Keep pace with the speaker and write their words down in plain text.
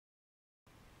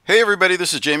Hey everybody,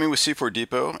 this is Jamie with C4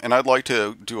 Depot, and I'd like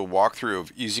to do a walkthrough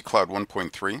of EasyCloud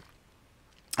 1.3.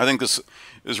 I think this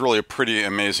is really a pretty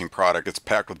amazing product. It's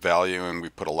packed with value, and we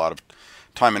put a lot of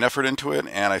time and effort into it,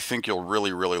 and I think you'll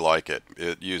really like it.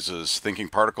 It uses thinking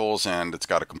particles, and it's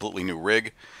got a completely new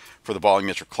rig for the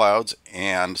volumetric clouds.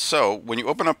 And so when you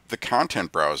open up the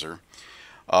content browser,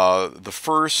 the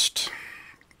first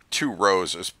two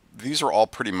rows, these are all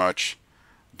pretty much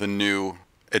the new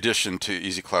addition to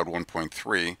EasyCloud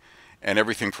 1.3, and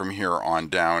everything from here on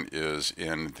down is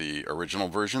in the original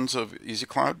versions of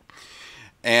EasyCloud.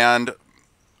 And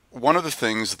one of the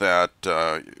things that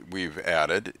we've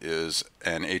added is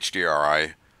an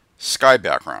HDRI sky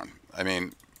background. I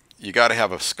mean, you got to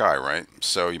have a sky, right?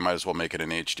 So you might as well make it an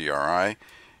HDRI.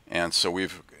 And so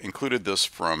we've included this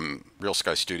from Real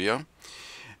Sky Studio.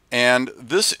 And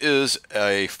this is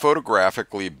a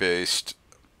photographically based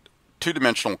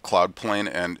two-dimensional cloud plane,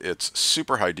 and it's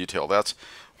super high detail. That's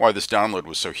why this download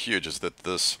was so huge, is that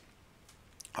this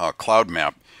cloud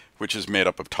map, which is made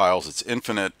up of tiles, it's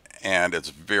infinite and it's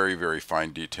very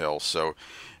fine detail. So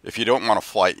if you don't want to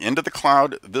fly into the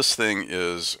cloud, this thing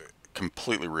is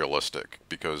completely realistic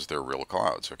because they're real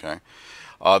clouds. Okay,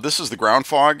 this is the ground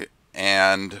fog,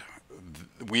 and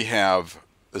we have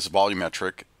this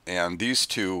volumetric, and these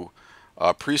two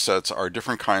presets are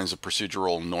different kinds of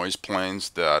procedural noise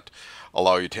planes that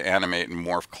allow you to animate and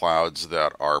morph clouds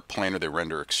that are planar. They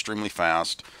render extremely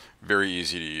fast, very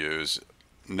easy to use,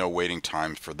 no waiting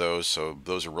time for those, so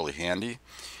those are really handy.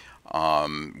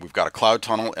 We've got a cloud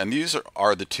tunnel, and these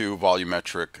are the two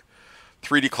volumetric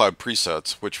 3D cloud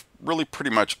presets, which really pretty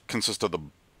much consist of the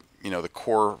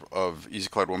core of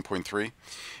EasyCloud 1.3.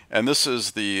 And this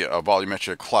is the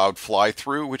volumetric cloud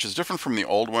fly-through, which is different from the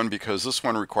old one because this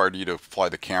one required you to fly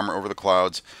the camera over the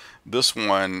clouds. This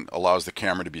one allows the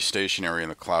camera to be stationary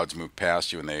and the clouds move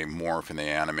past you and they morph and they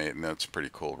animate, and that's a pretty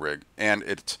cool rig. And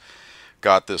it's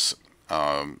got this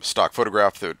stock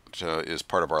photograph that is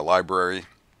part of our library.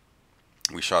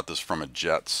 We shot this from a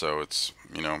jet, so it's,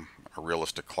 a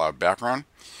realistic cloud background.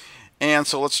 And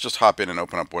so let's just hop in and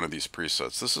open up one of these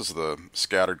presets. This is the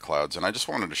scattered clouds, and I just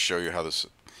wanted to show you how this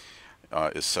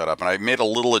is set up. And I made a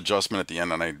little adjustment at the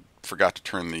end, and I forgot to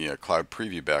turn the cloud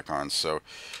preview back on. So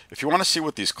if you want to see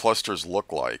what these clusters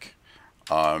look like,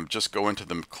 just go into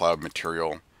the cloud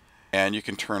material, and you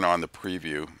can turn on the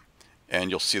preview, and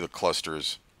you'll see the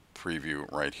clusters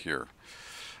preview right here.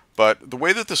 But the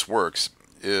way that this works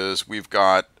is we've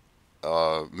got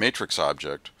a matrix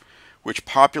object which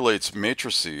populates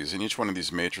matrices, and each one of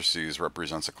these matrices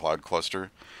represents a cloud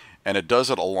cluster, and it does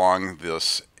it along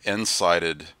this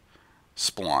n-sided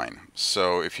spline.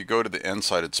 So if you go to the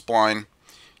n-sided spline,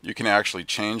 you can actually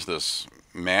change this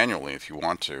manually if you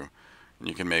want to, and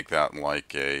you can make that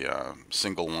like a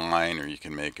single line, or you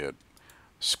can make it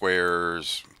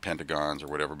squares, pentagons, or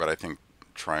whatever, but I think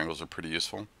triangles are pretty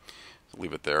useful. So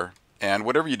leave it there. And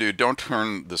whatever you do, don't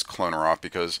turn this cloner off,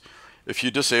 because if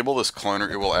you disable this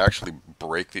cloner, it will actually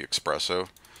break the espresso.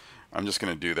 I'm just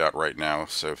going to do that right now.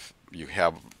 So if you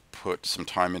have put some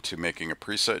time into making a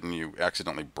preset and you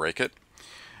accidentally break it,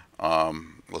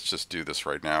 let's just do this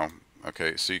right now.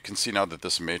 Okay, so you can see now that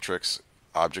this matrix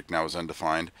object now is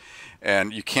undefined,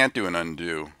 and you can't do an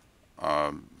undo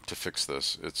to fix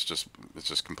this. It's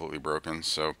just completely broken.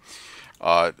 So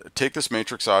take this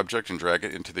matrix object and drag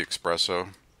it into the espresso,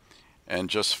 and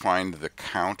just find the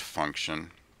count function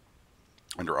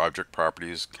under object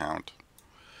properties, count,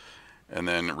 and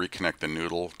then reconnect the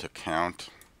noodle to count,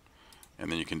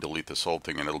 and then you can delete this whole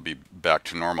thing and it'll be back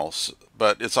to normal.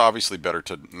 But it's obviously better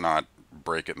to not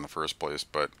break it in the first place,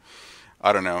 but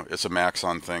I don't know, it's a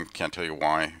Maxon thing, can't tell you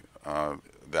why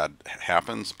that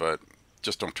happens, but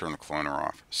just don't turn the cloner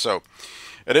off. So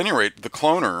at any rate, the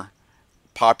cloner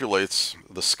populates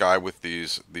the sky with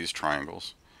these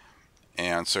triangles,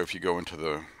 and so if you go into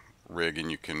the rig,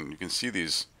 and you can see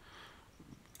these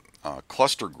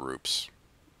cluster groups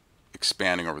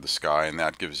expanding over the sky, and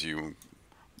that gives you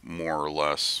more or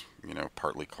less,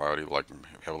 partly cloudy, like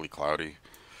heavily cloudy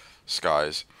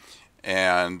skies.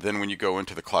 And then when you go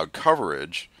into the cloud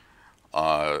coverage,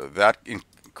 that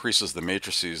increases the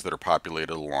matrices that are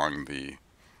populated along the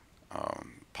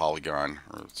polygon,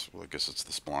 or I guess it's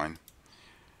the spline.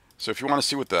 So if you want to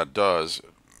see what that does,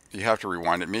 you have to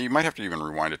rewind it. You might have to even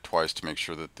rewind it twice to make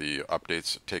sure that the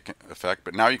updates take effect.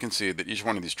 But now you can see that each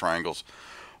one of these triangles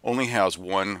only has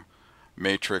one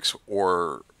matrix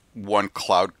or one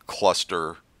cloud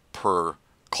cluster per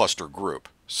cluster group.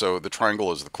 So the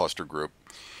triangle is the cluster group.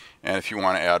 And if you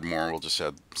want to add more, we'll just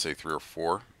add, say, 3 or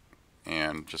 4,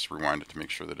 and just rewind it to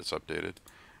make sure that it's updated.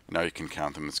 Now you can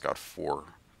count them. It's got 4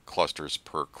 clusters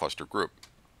per cluster group.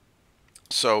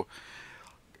 So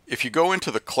if you go into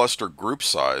the cluster group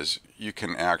size, you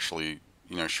can actually,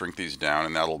 shrink these down,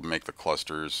 and that'll make the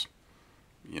clusters,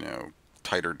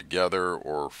 tighter together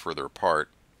or further apart.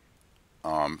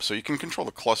 So you can control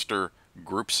the cluster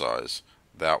group size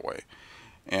that way.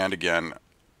 And again,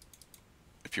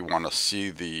 if you want to see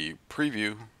the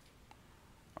preview,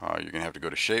 you're going to have to go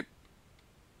to Shape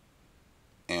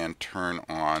and turn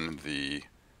on the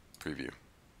preview.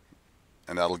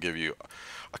 And that'll give you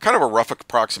a kind of a rough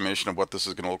approximation of what this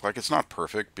is going to look like. It's not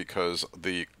perfect because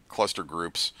the cluster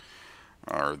groups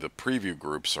or the preview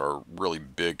groups are really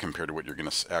big compared to what you're going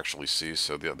to actually see,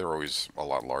 so they're always a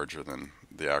lot larger than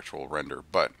the actual render.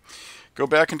 But go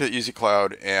back into Easy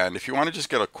Cloud, and if you want to just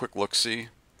get a quick look-see,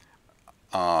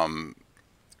 why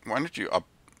don't you up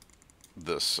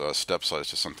this step size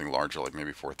to something larger, like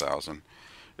maybe 4,000.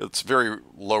 It's very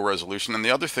low resolution. And the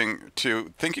other thing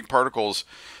too, thinking particles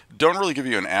don't really give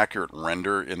you an accurate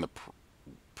render in the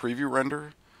preview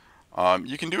render.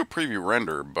 You can do a preview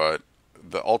render, but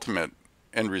the ultimate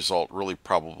end result really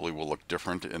probably will look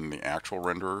different in the actual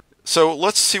renderer. So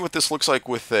let's see what this looks like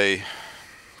with a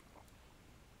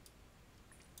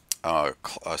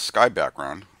sky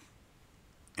background,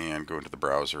 and go into the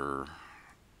browser.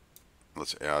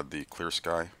 Let's add the Clear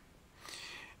Sky.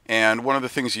 And one of the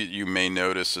things you may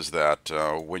notice is that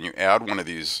when you add one of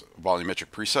these volumetric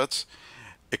presets,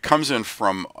 it comes in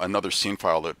from another scene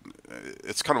file that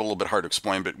it's kind of a little bit hard to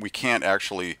explain, but we can't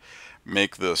actually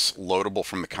make this loadable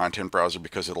from the content browser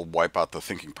because it'll wipe out the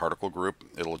thinking particle group.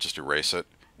 It'll just erase it.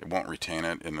 It won't retain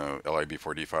it in the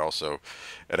lib4d file, so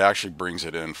it actually brings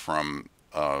it in from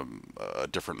a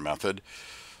different method.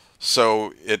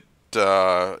 So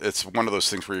it's one of those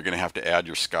things where you're going to have to add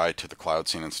your sky to the cloud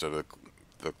scene instead of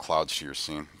the clouds to your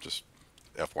scene, just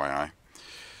FYI.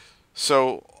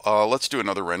 So let's do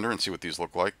another render and see what these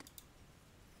look like.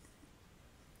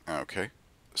 Okay,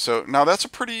 so now that's a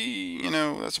pretty,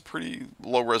 that's a pretty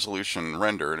low resolution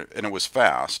render, and it was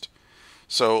fast.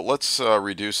 So let's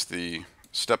reduce the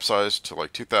step size to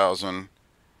like 2,000,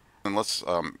 and let's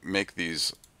make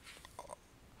these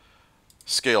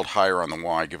scaled higher on the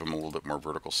Y, give them a little bit more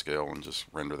vertical scale, and just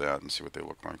render that and see what they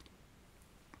look like.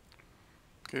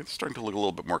 Okay, it's starting to look a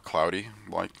little bit more cloudy,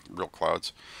 like real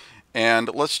clouds.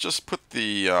 And let's just put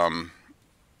the,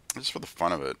 just for the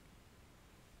fun of it,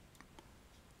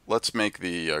 let's make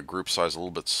the group size a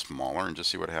little bit smaller and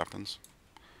just see what happens.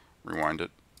 Rewind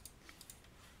it.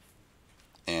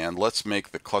 And let's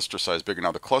make the cluster size bigger.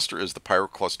 Now the cluster is the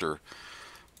pyrocluster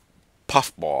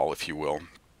puffball, if you will.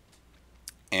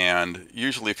 And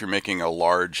usually if you're making a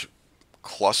large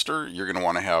cluster, you're going to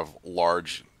want to have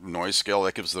large noise scale.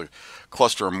 That gives the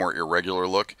cluster a more irregular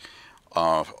look.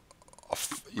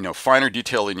 Finer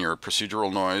detail in your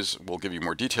procedural noise will give you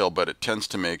more detail, but it tends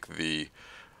to make the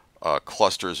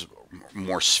clusters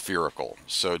more spherical.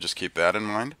 So just keep that in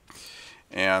mind.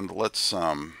 And let's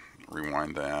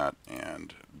rewind that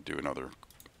and do another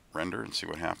render and see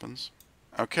what happens.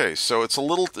 Okay, so it's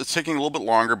taking a little bit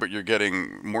longer, but you're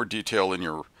getting more detail in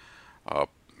your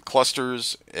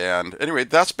clusters. And anyway,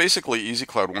 that's basically Easy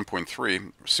Cloud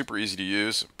 1.3. Super easy to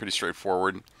use, pretty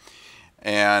straightforward.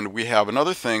 And we have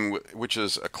another thing, which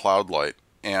is a cloud light,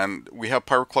 and we have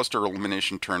pyrocluster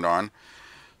illumination turned on.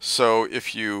 So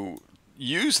if you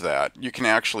use that, you can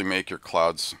actually make your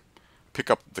clouds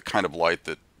pick up the kind of light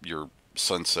that your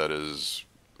sunset is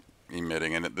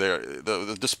emitting, and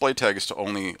the display tag is to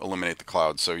only illuminate the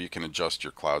clouds, so you can adjust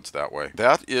your clouds that way.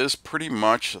 That is pretty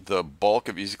much the bulk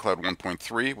of Easy Cloud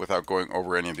 1.3 without going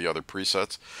over any of the other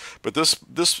presets. But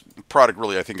this product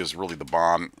really, I think, is really the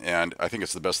bomb, and I think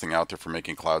it's the best thing out there for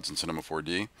making clouds in Cinema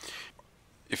 4D.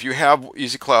 If you have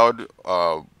Easy Cloud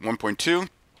 1.2,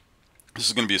 this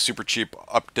is going to be a super cheap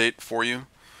update for you,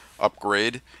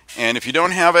 upgrade. And if you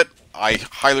don't have it, I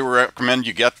highly recommend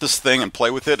you get this thing and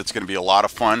play with it. It's going to be a lot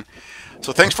of fun.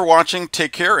 So thanks for watching.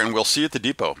 Take care, and we'll see you at the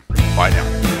depot. Bye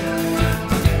now.